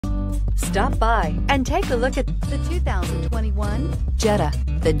Stop by and take a look at the 2021 Jetta.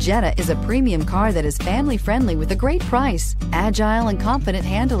 The Jetta is a premium car that is family-friendly with a great price, agile and confident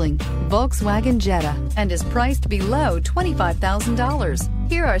handling. Volkswagen Jetta, and is priced below $25,000.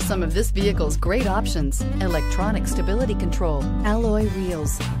 Here are some of this vehicle's great options: electronic stability control, alloy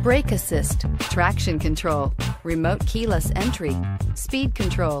wheels, brake assist, traction control, remote keyless entry, speed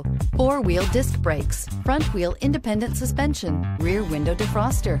control, four-wheel disc brakes, front-wheel independent suspension, rear window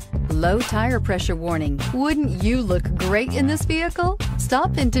defroster, low tire pressure warning. Wouldn't you look great in this vehicle?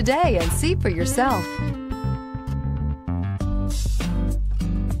 Stop in today and see for yourself.